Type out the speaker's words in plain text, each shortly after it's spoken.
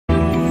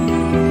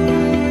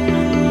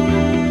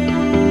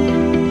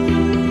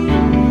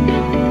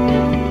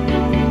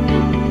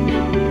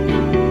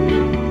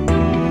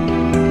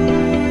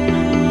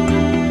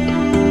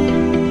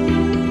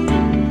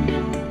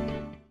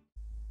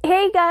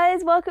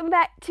welcome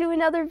back to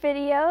another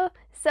video.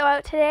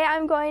 So today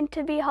I'm going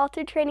to be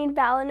halter training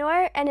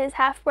Valinor and his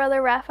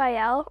half-brother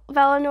Raphael.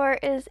 Valinor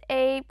is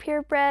a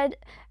purebred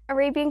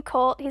Arabian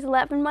colt. He's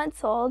 11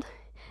 months old.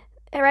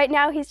 And right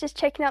now he's just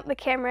checking out the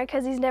camera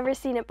because he's never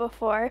seen it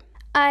before.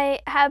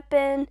 I have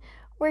been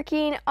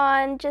working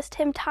on just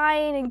him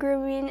tying and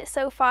grooming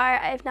so far.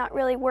 I've not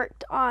really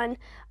worked on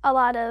a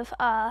lot of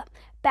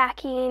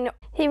backing.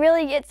 He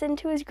really gets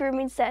into his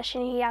grooming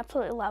session. He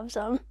absolutely loves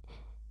them.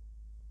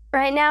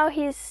 Right now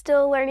he's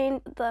still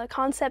learning the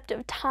concept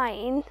of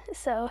tying,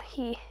 so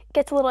he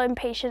gets a little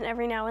impatient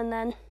every now and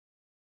then.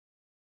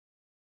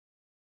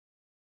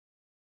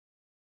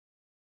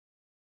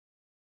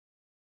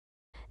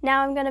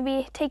 Now I'm going to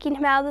be taking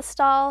him out of the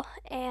stall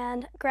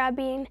and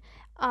grabbing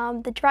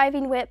the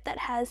driving whip that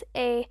has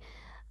a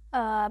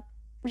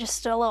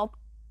just a little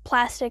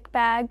plastic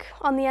bag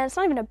on the end. It's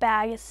not even a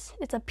bag, it's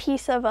a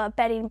piece of a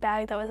bedding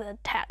bag that was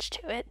attached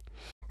to it.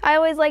 I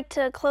always like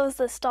to close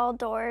the stall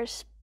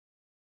doors.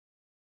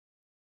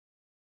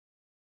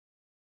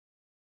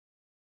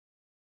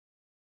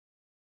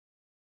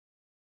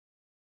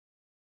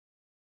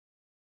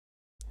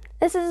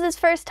 This is his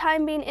first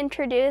time being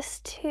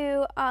introduced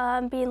to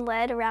being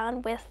led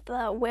around with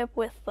the whip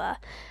with the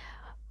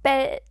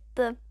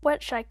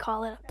what should I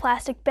call it? A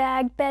plastic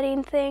bag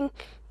bedding thing.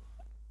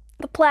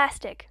 The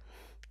plastic.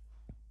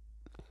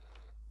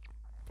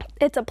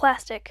 It's a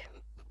plastic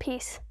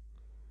piece.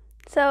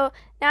 So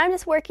now I'm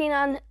just working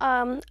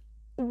on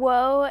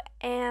whoa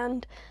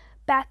and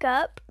back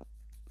up.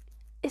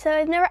 So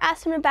I've never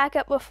asked him to back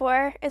up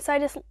before, and so I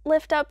just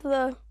lift up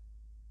the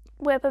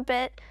whip a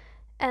bit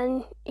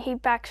and he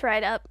backs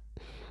right up.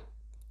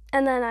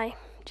 And then I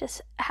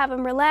just have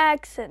him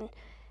relax and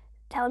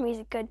tell him he's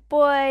a good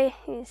boy.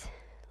 He's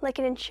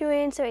licking and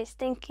chewing, so he's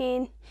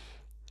thinking.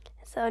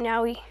 So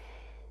now we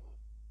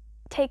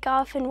take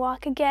off and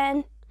walk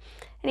again.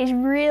 And he's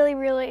really,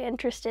 really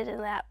interested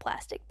in that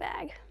plastic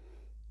bag.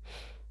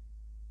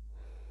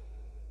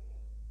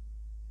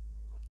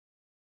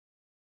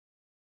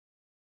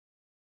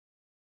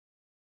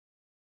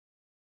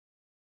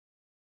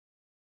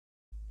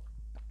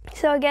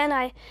 So again,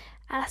 I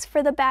ask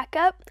for the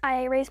backup,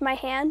 I raise my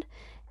hand,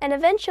 and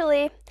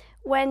eventually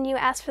when you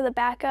ask for the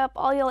backup,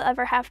 all you'll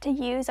ever have to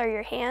use are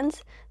your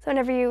hands. So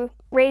whenever you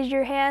raise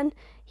your hand,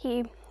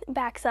 he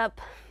backs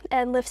up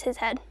and lifts his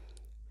head.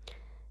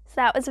 So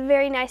that was a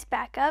very nice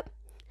backup.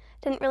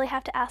 Didn't really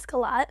have to ask a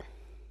lot.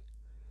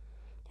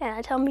 And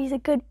I tell him he's a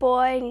good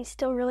boy and he's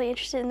still really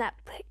interested in that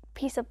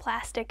piece of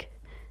plastic.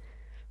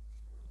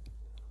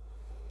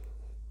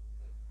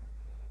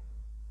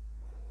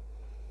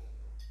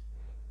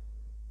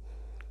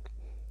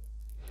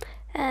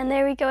 And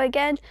there we go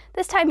again.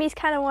 This time he's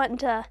kind of wanting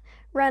to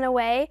run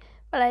away,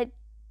 but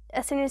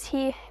as soon as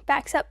he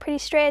backs up pretty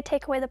straight, I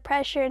take away the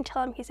pressure and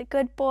tell him he's a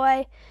good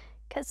boy,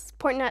 because it's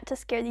important not to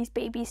scare these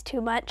babies too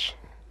much.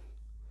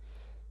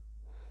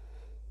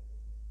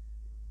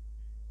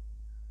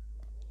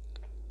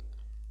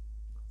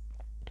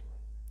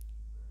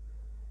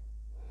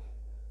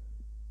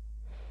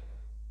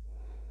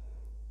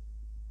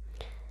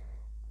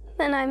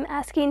 Then I'm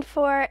asking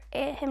for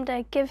him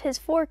to give his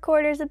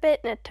forequarters a bit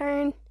and a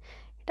turn.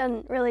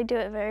 Doesn't really do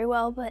it very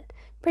well, but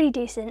pretty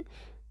decent.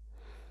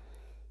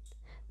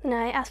 Then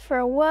I asked for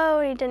a whoa,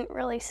 and he didn't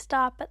really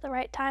stop at the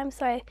right time,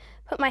 so I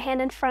put my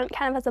hand in front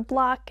kind of as a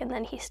block, and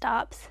then he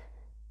stops.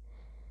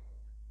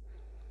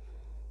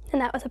 And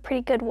that was a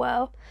pretty good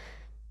whoa.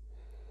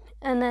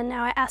 And then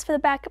now I ask for the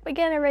backup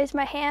again. I raise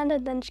my hand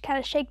and then just kind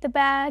of shake the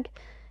bag.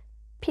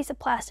 Piece of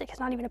plastic, it's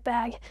not even a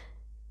bag.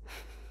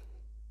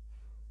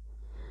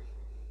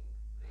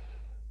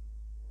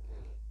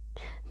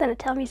 Then I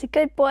tell him he's a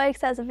good boy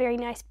because that has a very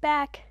nice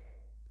back.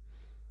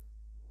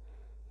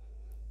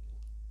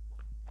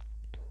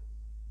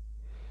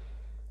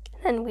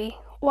 Then we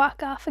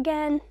walk off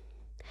again.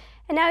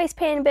 And now he's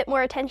paying a bit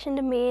more attention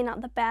to me,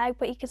 not the bag,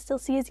 but you can still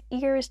see his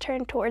ears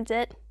turned towards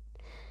it.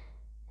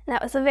 And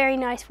that was a very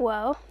nice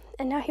whoa.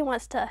 And now he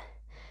wants to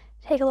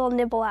take a little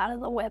nibble out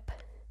of the whip.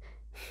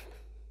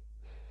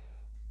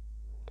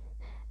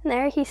 And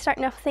there he's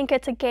starting to think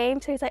it's a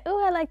game, so he's like,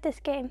 oh, I like this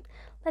game.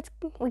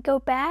 We go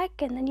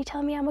back, and then you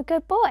tell me I'm a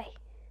good boy.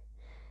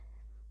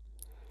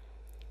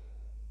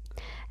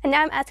 And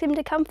now I'm asking him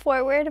to come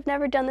forward. I've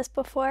never done this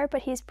before,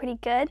 but he's pretty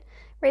good.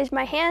 Raise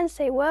my hand,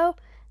 say whoa.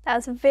 That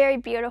was very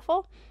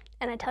beautiful.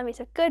 And I tell him he's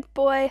a good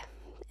boy.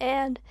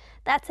 And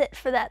that's it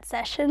for that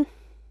session.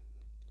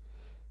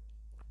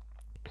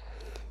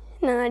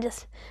 And then I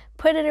just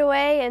put it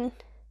away, and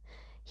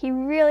he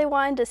really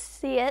wanted to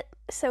see it.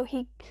 So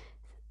he's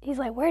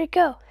like, where'd it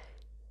go?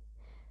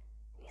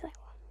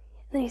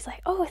 And then he's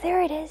like, oh,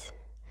 there it is.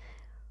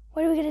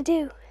 What are we gonna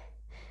do?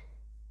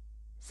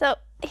 So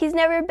he's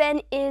never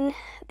been in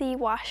the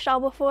wash stall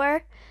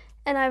before,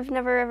 and I've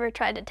never ever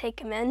tried to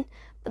take him in.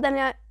 But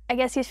then I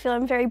guess he's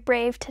feeling very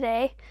brave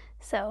today,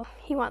 so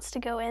he wants to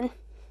go in.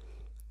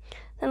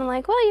 Then I'm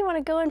like, well, you want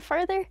to go in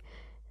further?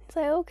 He's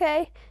like,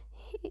 okay.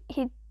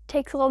 He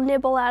takes a little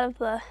nibble out of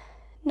the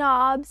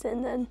knobs,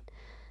 and then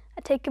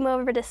I take him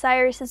over to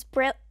Cyrus's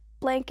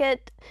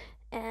blanket,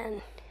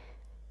 and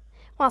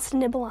wants to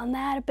nibble on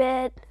that a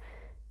bit.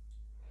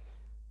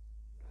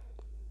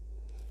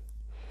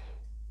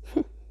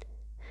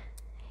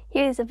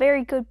 He was a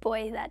very good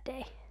boy that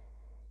day.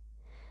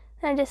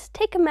 And I just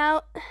take him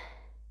out,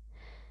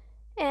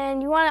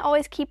 and you want to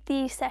always keep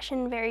the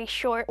session very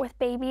short with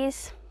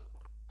babies.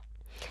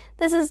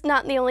 This is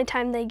not the only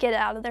time they get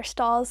out of their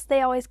stalls.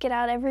 They always get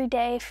out every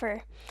day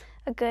for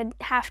a good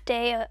half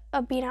day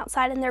of being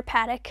outside in their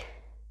paddock.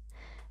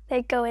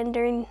 They go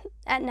in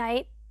at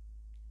night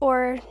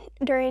or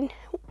during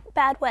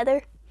bad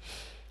weather.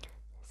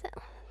 So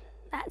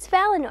that's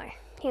Valinor.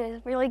 He was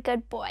a really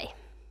good boy.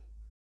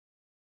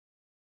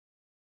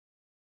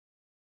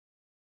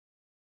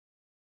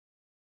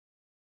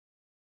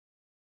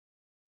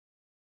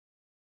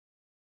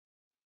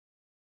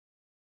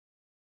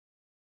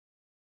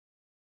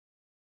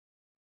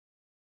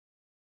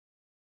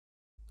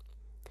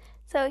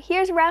 So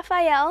here's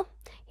Raphael.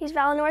 He's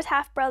Valinor's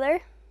half-brother.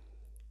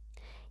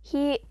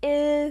 He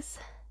is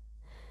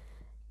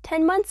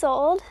 10 months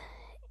old,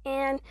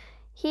 and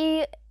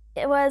it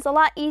was a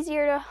lot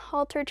easier to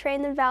halter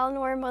train than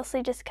Valinor,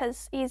 mostly just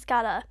because he's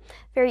got a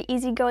very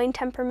easygoing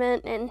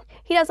temperament and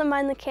he doesn't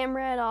mind the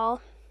camera at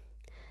all.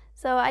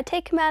 So I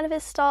take him out of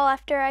his stall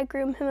after I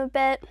groom him a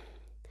bit,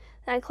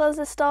 then I close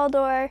the stall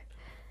door.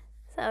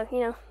 So, you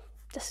know,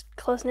 just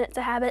closing it's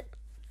a habit.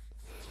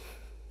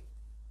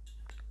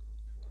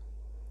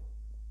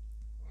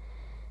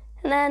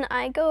 And then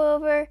I go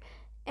over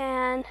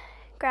and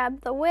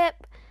grab the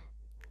whip,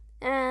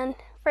 and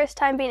first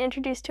time being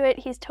introduced to it,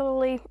 he's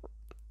totally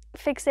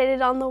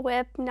fixated on the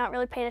whip, not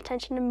really paying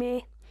attention to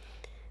me.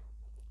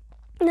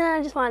 And then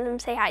I just wanted him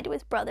to say hi to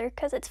his brother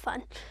because it's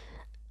fun.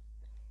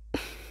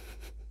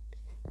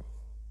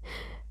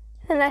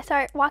 And I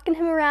start walking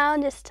him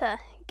around just to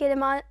get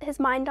him on his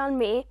mind on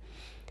me,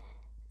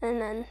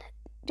 and then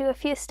do a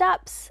few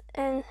stops,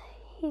 and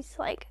he's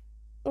like,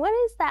 "What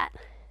is that?"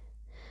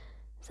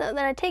 So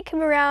then I take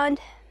him around,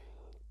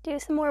 do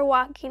some more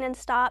walking and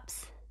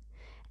stops,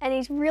 and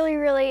he's really,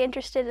 really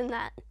interested in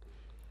that.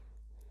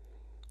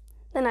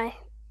 Then I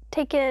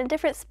take it in a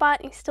different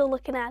spot, and he's still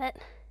looking at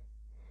it.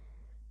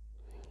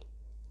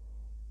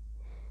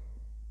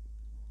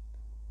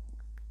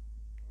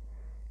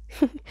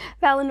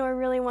 Valinor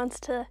really wants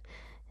to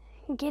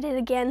get it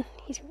again.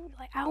 He's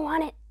like, "I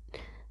want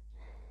it."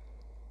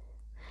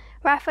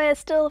 Raphael is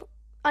still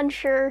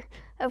unsure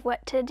of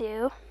what to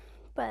do,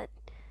 but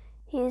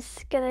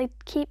he's gonna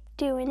keep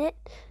doing it.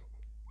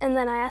 And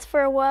then I ask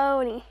for a whoa,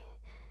 and he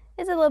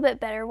is a little bit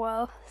better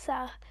whoa.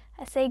 So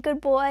I say, "Good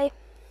boy,"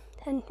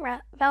 and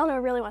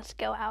Valinor really wants to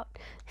go out.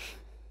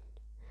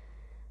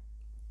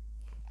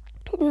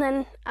 And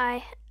then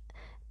I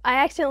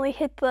accidentally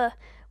hit the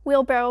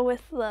wheelbarrow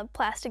with the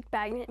plastic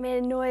bag, and it made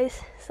a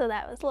noise, so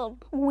that was a little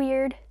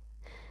weird.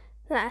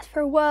 Then I asked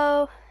for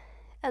whoa,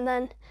 and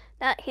then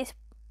now that he's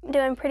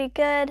doing pretty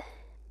good,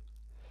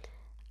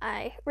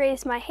 I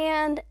raised my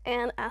hand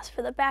and asked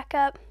for the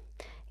backup.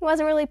 He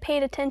wasn't really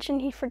paying attention.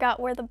 He forgot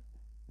where the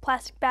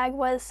plastic bag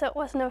was, so it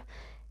wasn't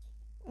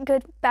a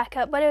good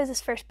backup, but it was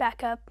his first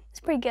backup. It's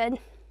pretty good.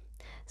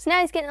 So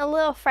now he's getting a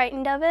little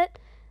frightened of it.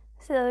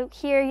 So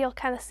here you'll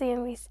kind of see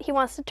him. He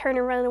wants to turn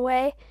and run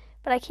away,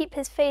 but I keep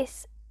his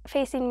face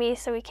facing me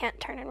so he can't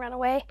turn and run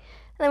away.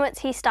 And then once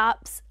he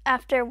stops,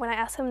 when I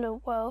ask him to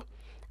whoa,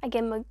 I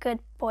give him a good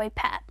boy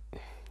pat.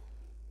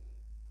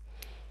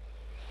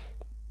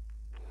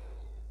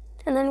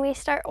 And then we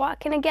start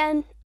walking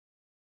again.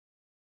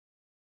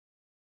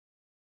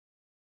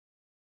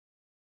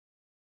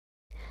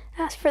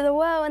 Asked for the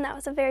whoa, and that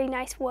was a very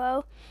nice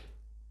whoa.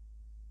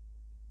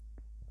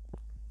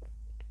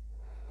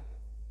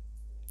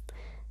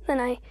 Then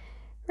I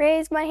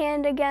raise my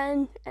hand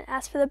again and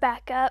ask for the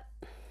backup.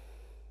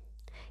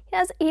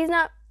 He's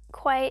not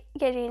quite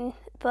getting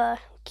the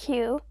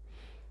cue.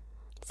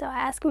 So I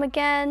ask him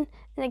again,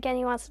 and again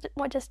he wants to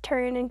just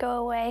turn and go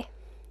away.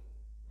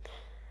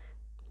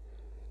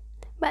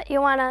 But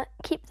you want to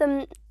keep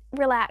them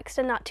relaxed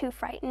and not too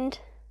frightened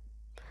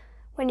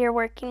when you're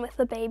working with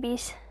the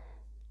babies.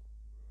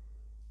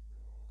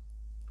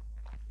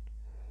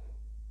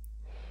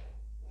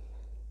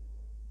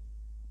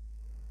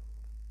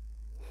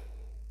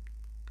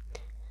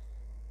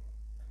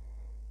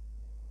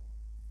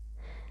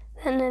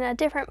 And in a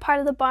different part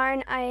of the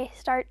barn, I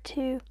start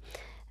to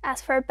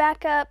ask for a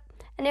backup,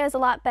 and it was a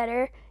lot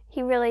better.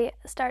 He really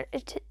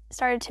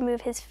started to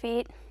move his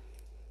feet.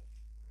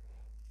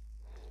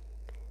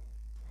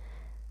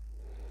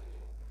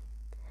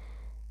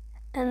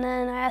 And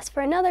then I asked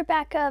for another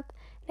backup,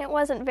 and it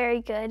wasn't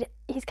very good.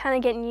 He's kind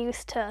of getting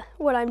used to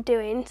what I'm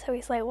doing, so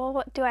he's like, "Well,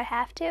 what do I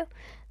have to?"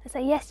 I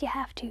say, "Yes, you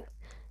have to."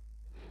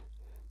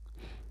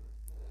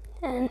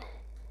 And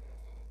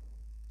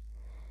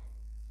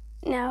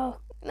now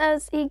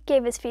he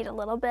gave his feet a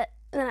little bit,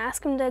 and then I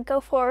asked him to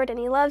go forward, and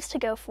he loves to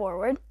go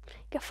forward.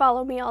 He can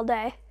follow me all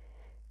day,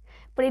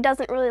 but he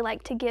doesn't really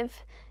like to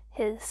give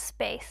his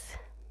space.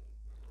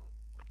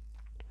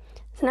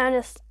 So now I'm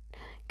just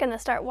gonna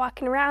start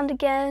walking around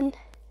again.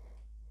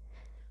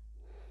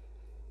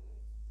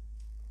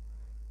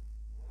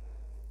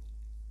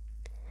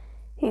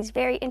 He's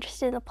very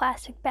interested in the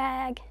plastic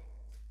bag.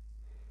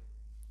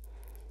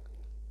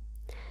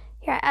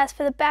 Here I asked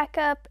for the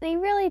backup, and he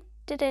really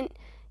didn't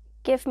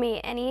give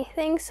me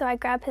anything, so I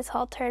grab his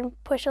halter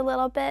and push a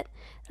little bit,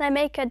 and I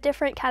make a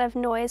different kind of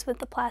noise with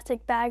the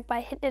plastic bag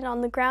by hitting it on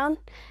the ground,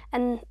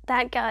 and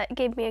that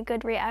gave me a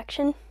good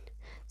reaction.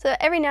 So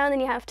every now and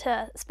then you have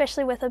to,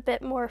 especially with a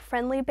bit more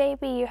friendly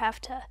baby, you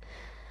have to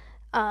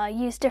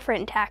use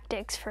different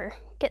tactics for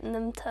getting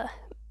them to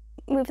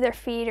move their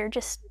feet, or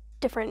just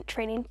different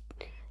training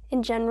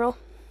in general.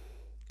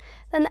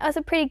 Then that was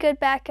a pretty good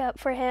backup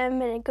for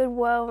him, and a good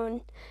whoa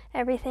and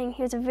everything.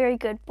 He was a very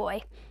good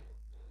boy.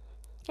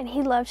 And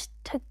he loves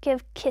to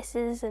give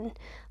kisses and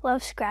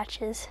loves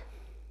scratches.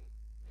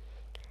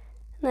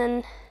 And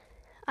then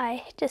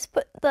I just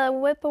put the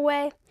whip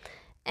away,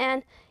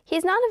 and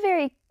he's not a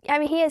very,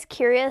 he is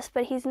curious,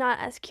 but he's not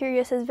as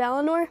curious as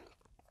Valinor.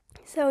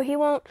 So he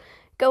won't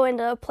go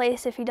into a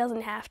place if he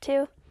doesn't have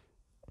to.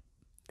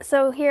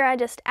 So here I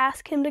just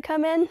ask him to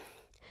come in,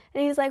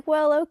 and he's like,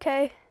 well,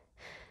 okay.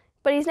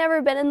 But he's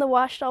never been in the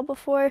wash stall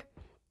before,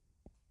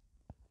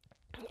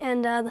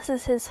 and this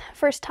is his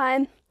first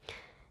time.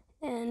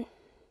 And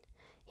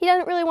he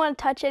doesn't really want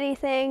to touch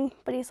anything,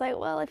 but he's like,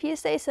 well, if you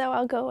say so,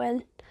 I'll go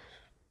in.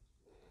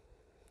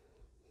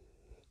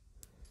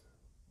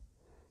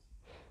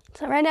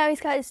 So right now he's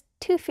got his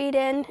 2 feet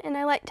in, and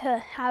I like to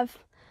have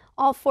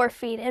all 4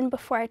 feet in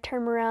before I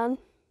turn him around.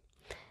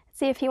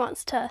 See if he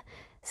wants to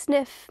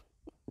sniff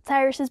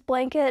Cyrus's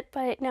blanket,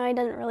 but no, he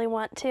doesn't really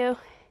want to.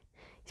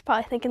 He's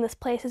probably thinking this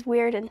place is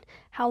weird, and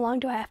how long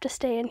do I have to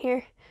stay in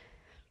here?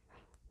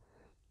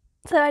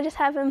 So I just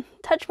have him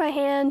touch my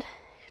hand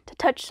to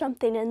touch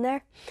something in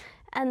there,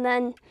 and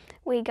then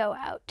we go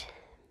out.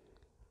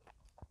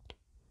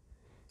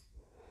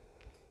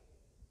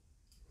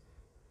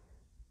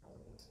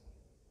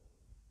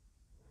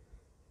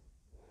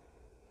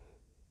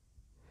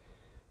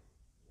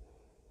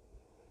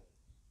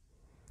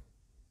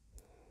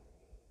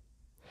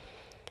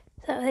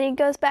 So then he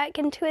goes back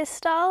into his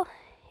stall,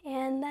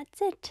 and that's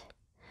it.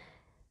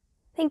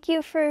 Thank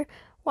you for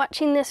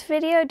watching this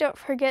video. Don't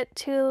forget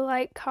to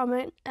like,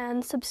 comment,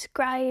 and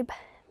subscribe.